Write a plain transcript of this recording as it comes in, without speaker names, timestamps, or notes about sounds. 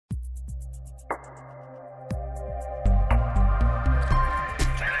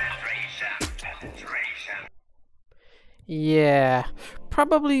Yeah,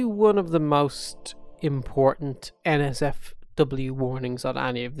 probably one of the most important NSFW warnings on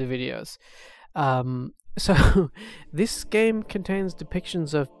any of the videos. So this game contains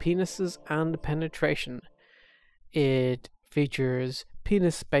depictions of penises and penetration. It features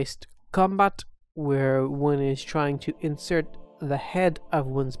penis-based combat, where one is trying to insert the head of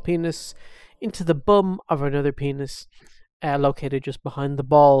one's penis into the bum of another penis, located just behind the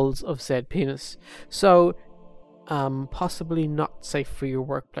balls of said penis. So, possibly not safe for your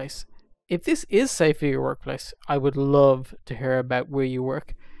workplace. If this is safe for your workplace, I would love to hear about where you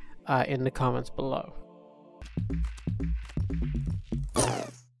work in the comments below.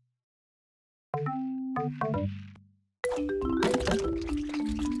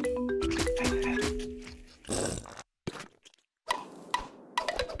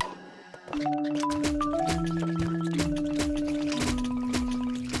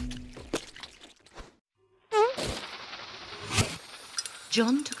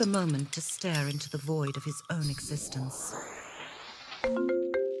 John took a moment to stare into the void of his own existence.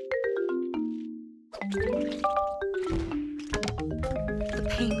 The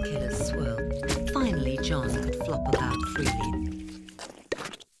painkillers swirled. Finally, John could flop about freely.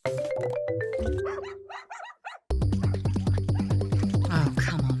 Oh,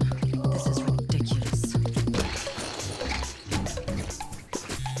 come on. This is ridiculous.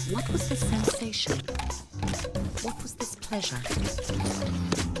 What was this sensation? What was this pleasure?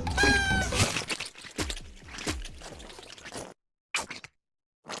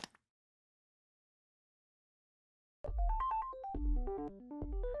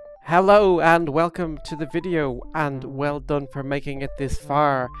 Hello and welcome to the video, and well done for making it this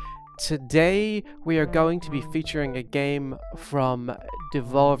far. Today we are going to be featuring a game from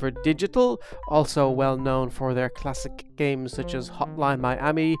Devolver Digital, also well known for their classic games such as Hotline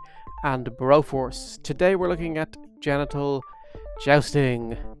Miami and Broforce. Today we're looking at Genital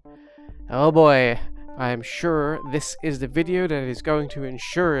Jousting. Oh boy, I am sure this is the video that is going to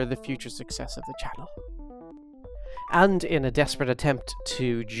ensure the future success of the channel. And in a desperate attempt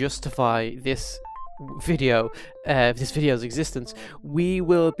to justify this video's existence, we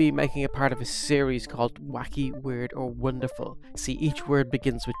will be making a part of a series called Wacky, Weird or Wonderful. See, each word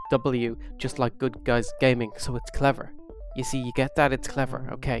begins with W, just like Good Guys Gaming, so it's clever. You see, you get that? It's clever,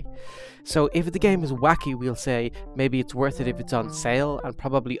 okay. So if the game is wacky, we'll say maybe it's worth it if it's on sale, and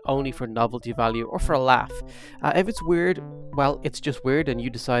probably only for novelty value or for a laugh. If it's weird, well, it's just weird and you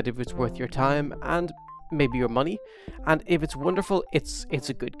decide if it's worth your time and maybe your money. And if it's wonderful, it's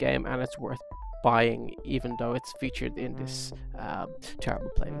a good game and it's worth buying, even though it's featured in this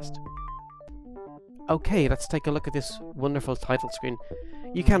terrible playlist. Okay, let's take a look at this wonderful title screen.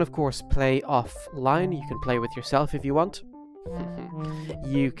 You can of course play offline. You can play with yourself if you want.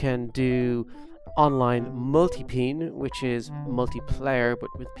 You can do online multi-peen, which is multiplayer but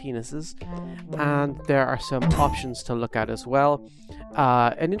with penises, and there are some options to look at as well.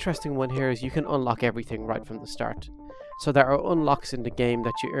 An interesting one here is you can unlock everything right from the start. So there are unlocks in the game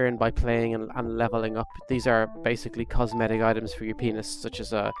that you earn by playing and leveling up. These are basically cosmetic items for your penis, such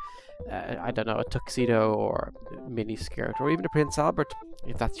as I don't know, a tuxedo or a mini skirt, or even a Prince Albert,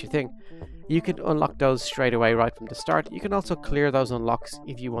 if that's your thing. You can unlock those straight away right from the start. You can also clear those unlocks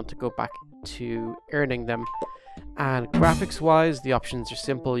if you want to go back to earning them. And graphics wise, the options are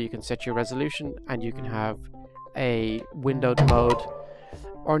simple. You can set your resolution and you can have a windowed mode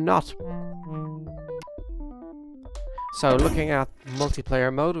or not. So looking at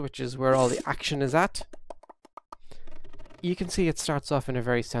multiplayer mode, which is where all the action is at, you can see it starts off in a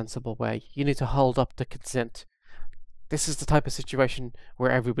very sensible way. You need to hold up the consent. This is the type of situation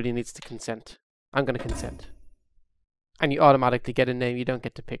where everybody needs to consent. I'm going to consent. And you automatically get a name you don't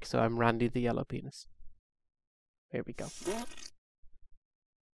get to pick, so I'm Randy the Yellow Penis. There we go.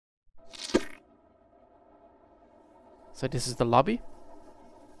 So this is the lobby.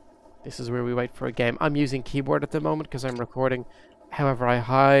 This is where we wait for a game. I'm using keyboard at the moment because I'm recording. However, I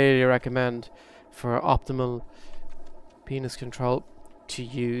highly recommend for optimal penis control to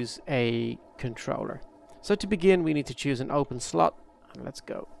use a controller. So to begin, we need to choose an open slot, and let's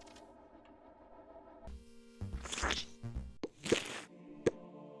go.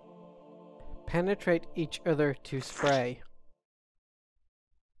 Penetrate each other to spray.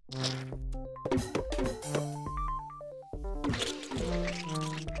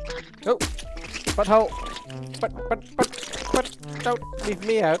 Oh, butthole! But, don't leave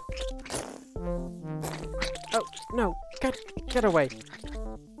me out. Oh, no, get away.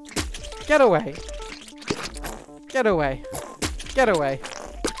 Get away. Get away. Get away.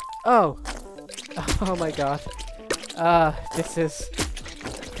 Oh. Oh my god. This is...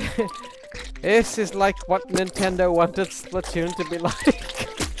 This is like what Nintendo wanted Splatoon to be like.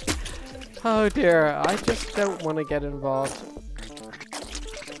 Oh dear, I just don't want to get involved.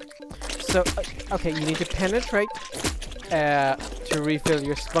 So, okay, you need to penetrate to refill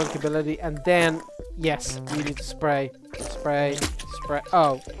your spunk ability, and then, yes, you need to spray. Spray. Spray.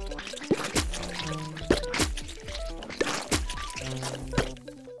 Oh.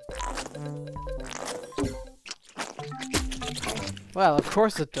 Well, of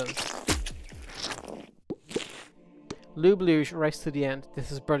course it does. Lube Luge, race to the end.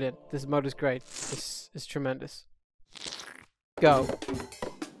 This is brilliant. This mode is great. This is tremendous. Go.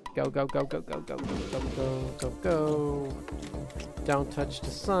 Go, go, go, go, go, go, go, go, go, go, go. Don't touch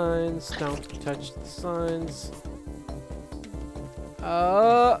the signs. Don't touch the signs.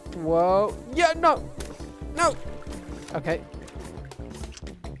 Whoa. Yeah, no! No! Okay.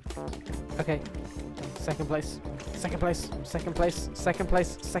 Okay. Second place. Second place. Second place. Second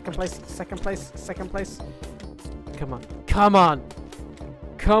place. Second place. Second place. Second place. Come on. Come on!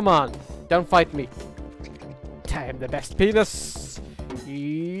 Come on! Don't fight me. I am the best penis!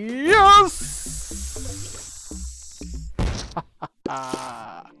 Yes!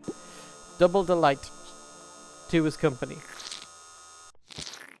 Double delight to his company.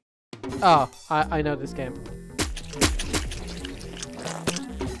 Oh, I know this game.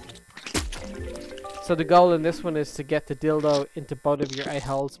 So the goal in this one is to get the dildo into both of your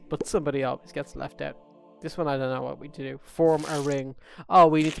a-holes, but somebody always gets left out. This one I don't know what we do. Form a ring. Oh,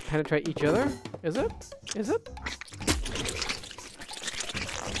 we need to penetrate each other? Is it? Is it?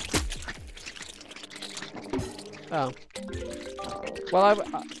 Oh. Well,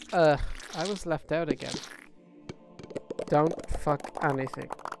 I was left out again. Don't fuck anything.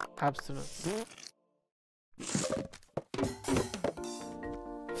 Abstinence.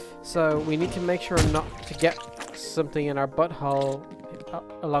 So we need to make sure not to get something in our butthole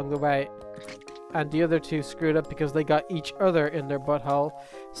along the way. And the other two screwed up because they got each other in their butthole.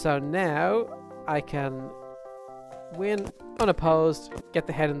 So now I can win unopposed, get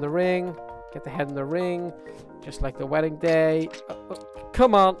the head in the ring, get the head in the ring, just like the wedding day.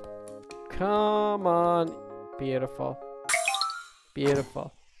 Come on. Come on. Beautiful.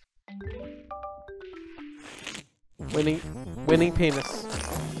 Beautiful. Winning penis.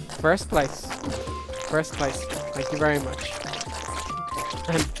 First place. First place. Thank you very much.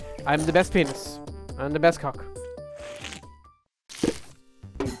 And I'm the best penis. I'm the best cock.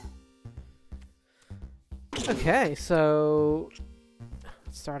 Okay, so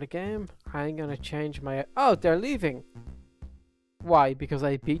let's start a game. I'm gonna change my... Oh, they're leaving. Why? Because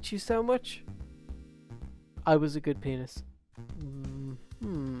I beat you so much? I was a good penis.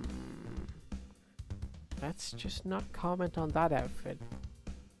 Let's just not comment on that outfit.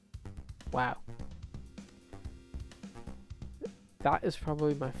 Wow. That is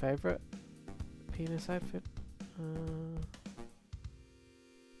probably my favorite penis outfit.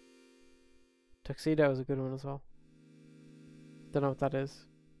 Tuxedo is a good one as well. Don't know what that is.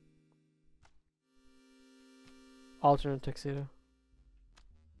 Alternate tuxedo.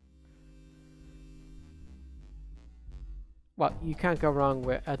 Well, you can't go wrong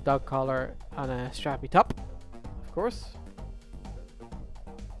with a dog collar and a strappy top, of course.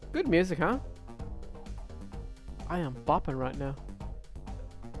 Good music, huh? I am bopping right now.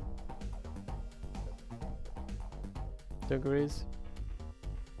 Degrees.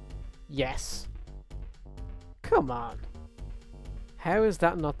 Yes. Come on. How is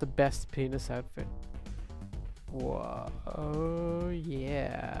that not the best penis outfit? Whoa. Oh,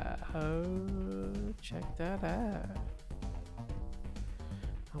 yeah. Oh, check that out.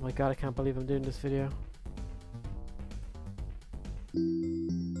 Oh my god, I can't believe I'm doing this video.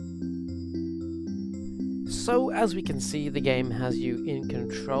 So, as we can see, the game has you in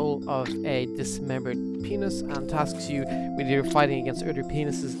control of a dismembered penis and tasks you with either fighting against other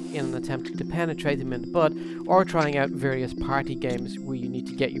penises in an attempt to penetrate them in the butt, or trying out various party games where you need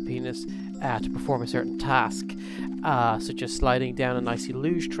to get your penis to perform a certain task, such as sliding down an icy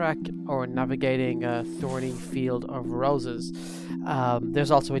luge track or navigating a thorny field of roses. There's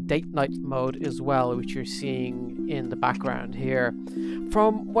also a date night mode as well, which you're seeing in the background here.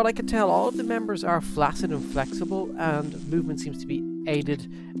 From what I can tell, all of the members are flaccid and flexible, and movement seems to be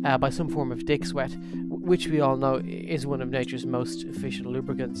aided by some form of dick sweat, which we all know is one of nature's most efficient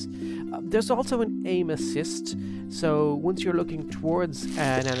lubricants. There's also an aim assist, so once you're looking towards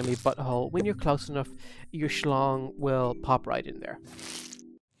an enemy butthole, when you're close enough, your schlong will pop right in there.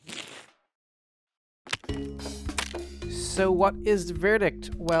 So what is the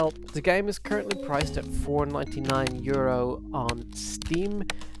verdict? Well, the game is currently priced at €4.99 on Steam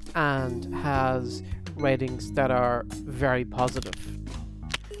and has ratings that are very positive.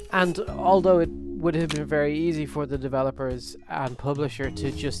 And although it would have been very easy for the developers and publisher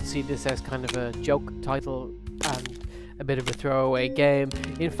to just see this as kind of a joke title and a bit of a throwaway game,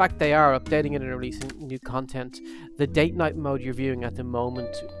 in fact they are updating it and releasing new content. The date night mode you're viewing at the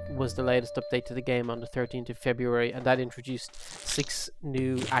moment was the latest update to the game on the 13th of February, and that introduced 6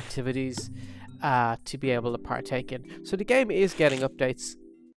 new activities to be able to partake in. So the game is getting updates.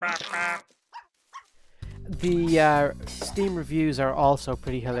 The Steam reviews are also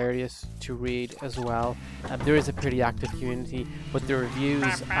pretty hilarious to read as well. There is a pretty active community, but the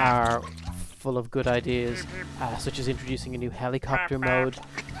reviews are full of good ideas, such as introducing a new helicopter mode,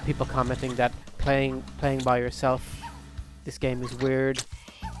 people commenting that playing by yourself, this game is weird.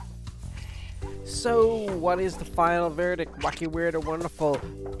 So what is the final verdict? Wacky, weird, or wonderful?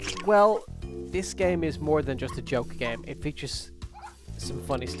 Well, this game is more than just a joke game. It features some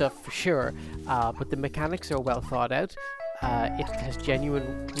funny stuff for sure, but the mechanics are well thought out. It has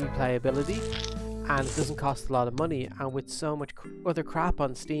genuine replayability, and it doesn't cost a lot of money, and with so much other crap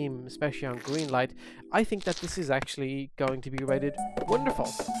on Steam, especially on Greenlight, I think that this is actually going to be rated wonderful.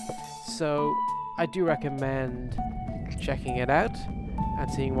 So I do recommend checking it out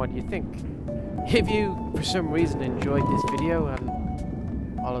and seeing what you think. If you for some reason enjoyed this video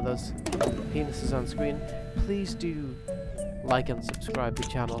and all of those penises on screen, please do like and subscribe to the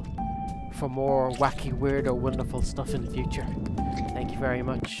channel for more wacky, weird, or wonderful stuff in the future. Thank you very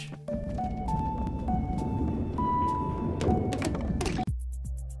much.